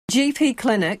GP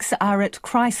clinics are at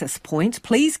crisis point.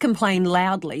 Please complain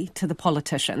loudly to the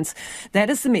politicians. That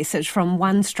is the message from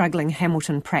one struggling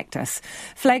Hamilton practice.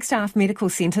 Flagstaff Medical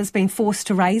Centre has been forced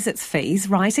to raise its fees,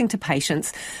 writing to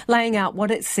patients, laying out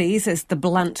what it sees as the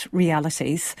blunt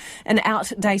realities. An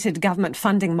outdated government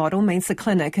funding model means the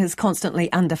clinic is constantly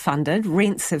underfunded.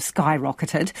 Rents have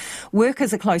skyrocketed.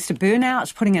 Workers are close to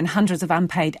burnout, putting in hundreds of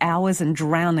unpaid hours and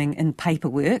drowning in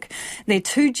paperwork. They're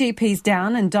 2 GPs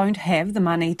down and don't have the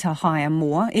money to hire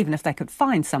more, even if they could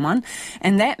find someone,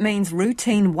 and that means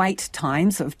routine wait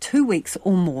times of 2 weeks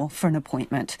or more for an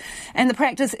appointment. And the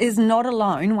practice is not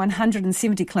alone.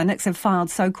 170 clinics have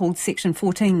filed so-called Section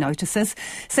 14 notices,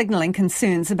 signalling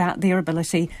concerns about their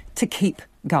ability to keep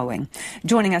going.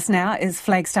 Joining us now is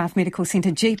Flagstaff Medical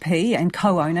Centre GP and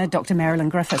co-owner Dr. Marilyn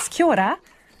Griffiths. Kia ora.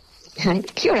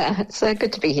 Kia ora. It's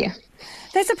good to be here.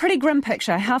 That's a pretty grim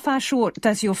picture. How far short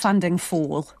does your funding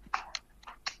fall?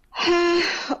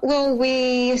 Well,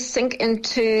 we sink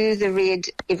into the red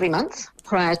every month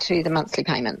prior to the monthly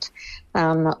payment.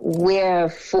 We're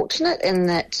fortunate in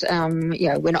that,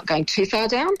 we're not going too far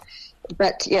down,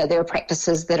 but there are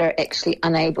practices that are actually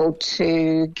unable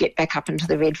to get back up into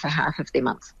the red for half of their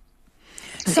month.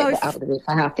 So out of the red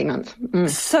for half their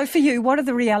month. So for you, what are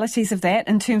the realities of that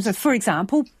in terms of, for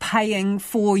example, paying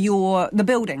for the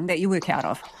building that you work out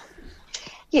of?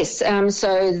 Yes,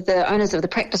 so the owners of the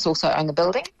practice also own the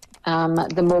building.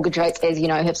 The mortgage rates, as you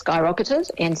know, have skyrocketed,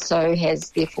 and so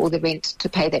has, therefore, the rent to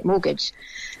pay that mortgage.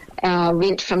 Our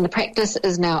rent from the practice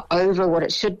is now over what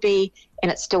it should be,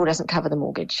 and it still doesn't cover the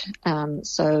mortgage.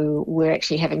 So we're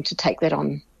actually having to take that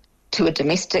on to a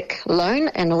domestic loan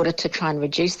in order to try and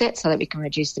reduce that so that we can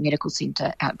reduce the medical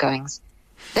centre outgoings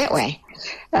that way.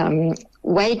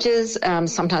 Wages,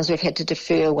 sometimes we've had to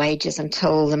defer wages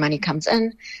until the money comes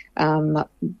in.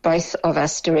 Both of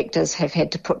us directors have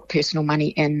had to put personal money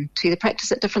into the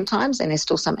practice at different times, and there's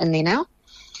still some in there now.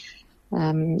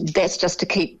 That's just to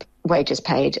keep wages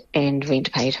paid and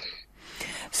rent paid.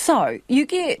 So you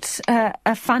get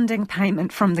a funding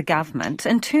payment from the government.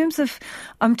 In terms of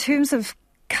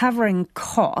covering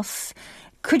costs,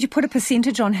 could you put a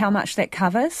percentage on how much that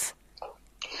covers?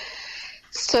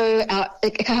 So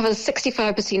it covers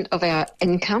 65% of our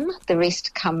income. The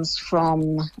rest comes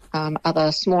from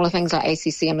other smaller things like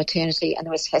ACC and maternity, and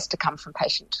the rest has to come from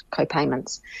patient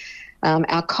co-payments.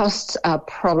 Our costs are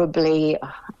probably,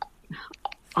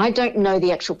 I don't know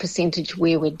the actual percentage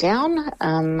where we're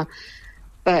down,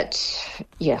 but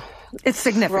it's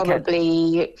significant.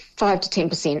 Probably 5 to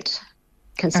 10%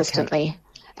 consistently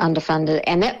underfunded,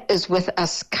 and that is with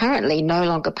us currently no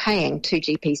longer paying 2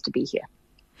 GPs to be here.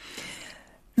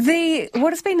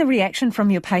 What has been the reaction from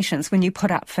your patients when you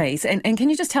put up fees? And can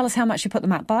you just tell us how much you put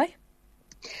them up by?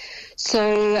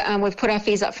 So we've put our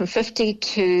fees up from 50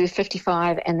 to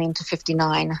 55 and then to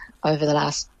 59 over the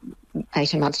last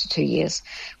 18 months to 2 years.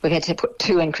 We've had to put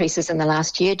 2 increases in the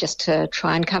last year just to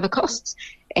try and cover costs.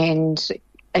 And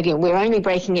again, we're only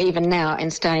breaking even now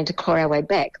and starting to claw our way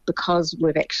back because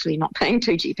we're actually not paying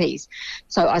 2 GPs.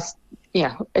 So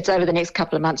it's over the next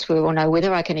couple of months we will know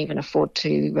whether I can even afford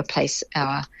to replace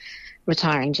our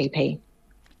retiring GP.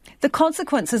 The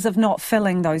consequences of not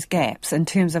filling those gaps in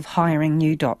terms of hiring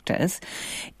new doctors,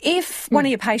 if one of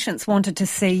your patients wanted to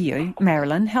see you,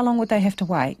 Marilyn, how long would they have to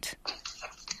wait?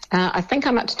 I think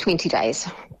I'm up to 20 days.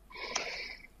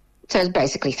 So it's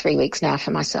basically 3 weeks now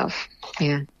for myself.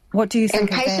 Yeah. What do you think of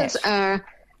that? And patients are...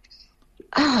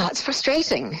 it's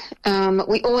frustrating.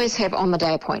 We always have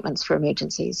on-the-day appointments for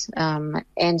emergencies,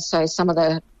 and so some of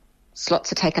the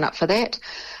slots are taken up for that.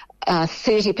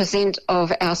 30%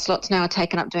 of our slots now are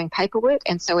taken up doing paperwork,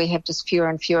 and so we have just fewer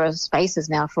and fewer spaces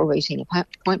now for routine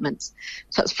appointments.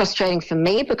 So it's frustrating for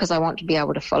me because I want to be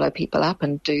able to follow people up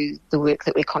and do the work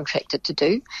that we're contracted to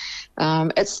do.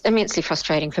 It's immensely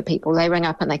frustrating for people. They ring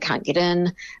up and they can't get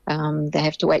in. They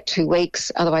have to wait 2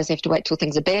 weeks. Otherwise, they have to wait till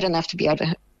things are bad enough to be able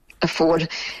to afford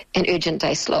an urgent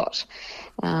day slot.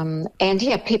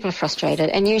 People are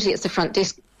frustrated. And usually it's the front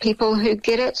desk people who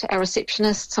get it, our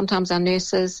receptionists, sometimes our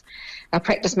nurses. Our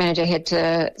practice manager had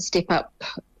to step up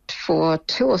for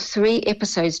 2 or 3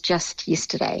 episodes just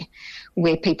yesterday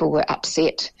where people were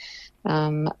upset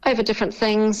over different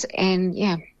things. And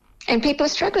people are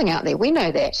struggling out there. We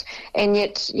know that. And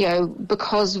yet,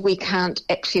 because we can't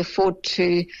actually afford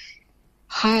to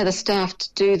hire the staff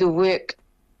to do the work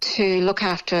to look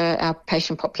after our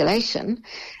patient population,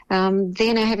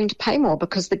 they're now having to pay more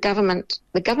because the government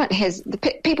has,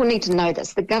 people need to know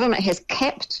this, the government has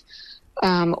capped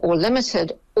or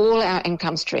limited all our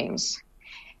income streams,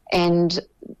 and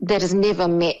that has never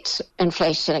met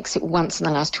inflation except once in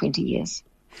the last 20 years.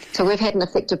 So we've had an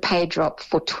effective pay drop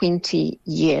for 20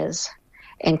 years,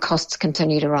 and costs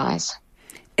continue to rise.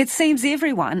 It seems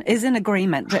everyone is in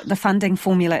agreement that the funding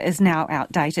formula is now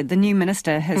outdated. The new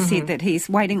minister has said that he's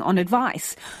waiting on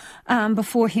advice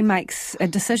before he makes a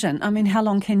decision. I mean, how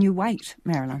long can you wait,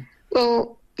 Marilyn?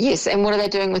 Well, yes, and what are they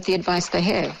doing with the advice they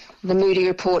have? The Moody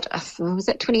report, was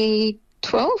that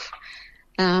 2012?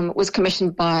 Was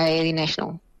commissioned by the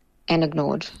National and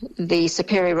ignored. The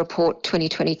Superior report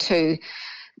 2022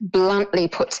 bluntly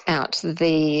puts out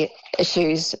the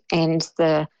issues and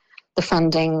the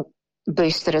funding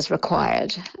boost that is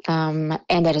required, and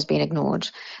that has been ignored.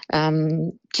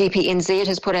 GPNZ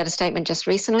has put out a statement just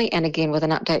recently, and again with an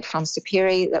update from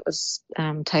Superior that was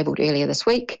tabled earlier this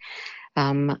week.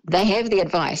 They have the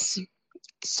advice.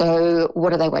 So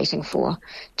what are they waiting for?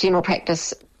 General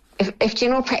practice. If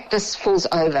general practice falls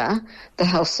over, the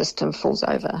health system falls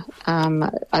over.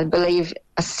 I believe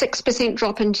a 6%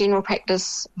 drop in general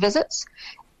practice visits.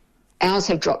 Ours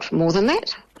have dropped more than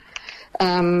that.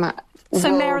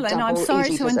 So, Marilyn, I'm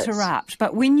sorry to interrupt,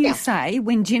 but when you say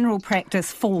when general practice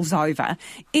falls over,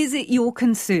 is it your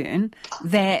concern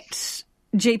that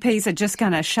GPs are just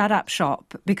going to shut up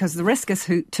shop because the risk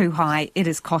is too high, it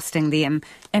is costing them,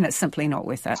 and it's simply not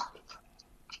worth it?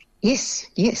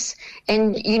 Yes.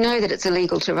 And you know that it's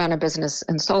illegal to run a business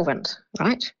insolvent,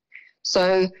 right?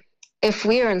 So if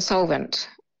we're insolvent,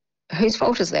 whose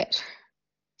fault is that?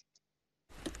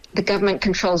 The government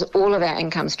controls all of our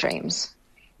income streams.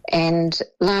 And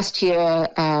last year,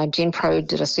 GenPro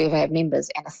did a survey of members,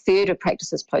 and a third of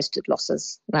practices posted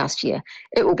losses last year.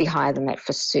 It will be higher than that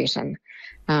for certain.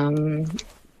 So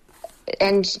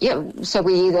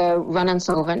we either run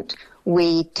insolvent,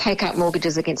 we take out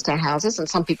mortgages against our houses, and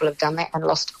some people have done that and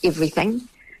lost everything,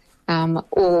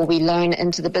 or we loan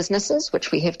into the businesses,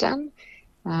 which we have done.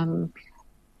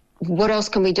 What else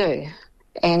can we do?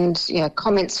 And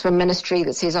comments from ministry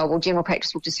that says, general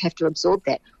practice will just have to absorb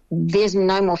that. There's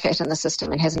no more fat in the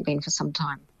system and hasn't been for some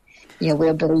time.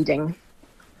 We're bleeding.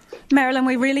 Marilyn,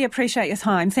 we really appreciate your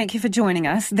time. Thank you for joining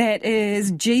us. That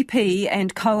is GP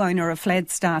and co-owner of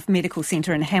Flagstaff Medical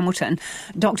Centre in Hamilton,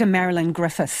 Dr. Marilyn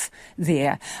Griffiths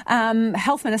there.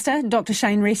 Health Minister Dr.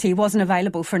 Shane Reti wasn't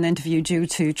available for an interview due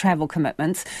to travel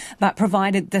commitments, but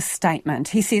provided this statement.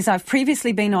 He says, I've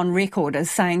previously been on record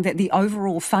as saying that the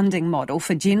overall funding model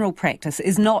for general practice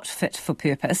is not fit for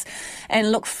purpose, and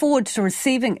look forward to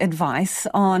receiving advice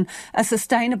on a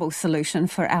sustainable solution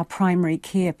for our primary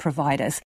care providers.